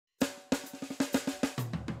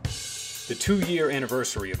The 2-year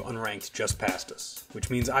anniversary of Unranked just passed us, which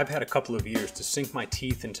means I've had a couple of years to sink my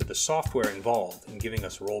teeth into the software involved in giving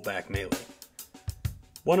us rollback melee.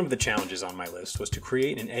 One of the challenges on my list was to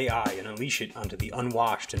create an AI and unleash it onto the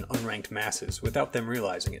unwashed and unranked masses without them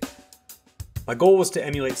realizing it. My goal was to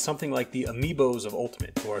emulate something like the amiibos of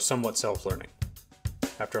Ultimate, who are somewhat self-learning.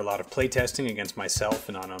 After a lot of playtesting against myself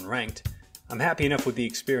and on Unranked, I'm happy enough with the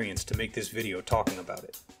experience to make this video talking about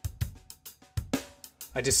it.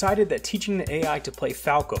 I decided that teaching the AI to play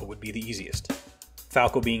Falco would be the easiest.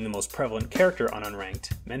 Falco being the most prevalent character on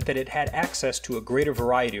Unranked meant that it had access to a greater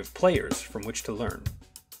variety of players from which to learn.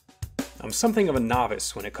 I'm something of a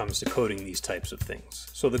novice when it comes to coding these types of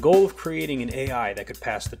things, so the goal of creating an AI that could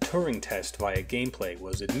pass the Turing test via gameplay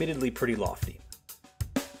was admittedly pretty lofty.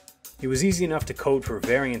 It was easy enough to code for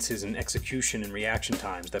variances in execution and reaction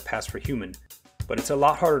times that pass for human, but it's a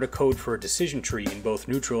lot harder to code for a decision tree in both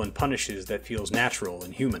neutral and punishes that feels natural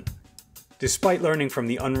and human. Despite learning from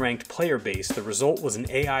the unranked player base, the result was an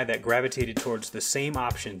AI that gravitated towards the same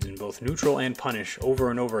options in both neutral and punish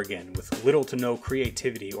over and over again with little to no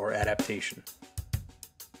creativity or adaptation.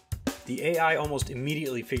 The AI almost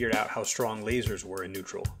immediately figured out how strong lasers were in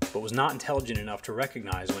neutral, but was not intelligent enough to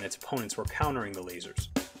recognize when its opponents were countering the lasers.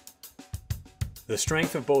 The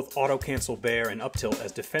strength of both auto-cancel bear and up-tilt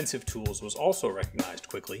as defensive tools was also recognized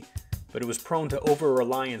quickly, but it was prone to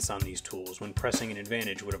over-reliance on these tools when pressing an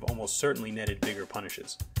advantage would have almost certainly netted bigger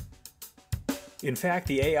punishes. In fact,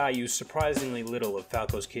 the AI used surprisingly little of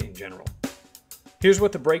Falco's kit in general. Here's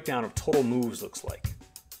what the breakdown of total moves looks like.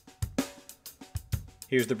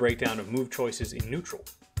 Here's the breakdown of move choices in neutral.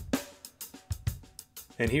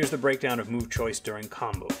 And here's the breakdown of move choice during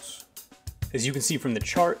combos. As you can see from the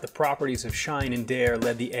chart, the properties of shine and dare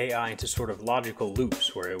led the AI into sort of logical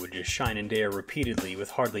loops where it would just shine and dare repeatedly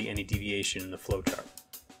with hardly any deviation in the flowchart.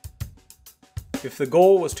 If the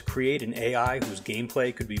goal was to create an AI whose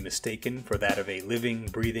gameplay could be mistaken for that of a living,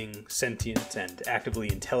 breathing, sentient, and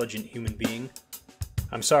actively intelligent human being,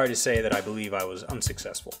 I'm sorry to say that I believe I was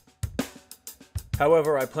unsuccessful.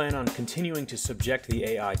 However, I plan on continuing to subject the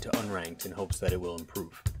AI to Unranked in hopes that it will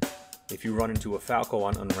improve. If you run into a Falco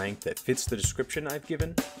on Unranked that fits the description I've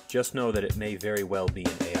given, just know that it may very well be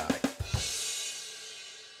an AI.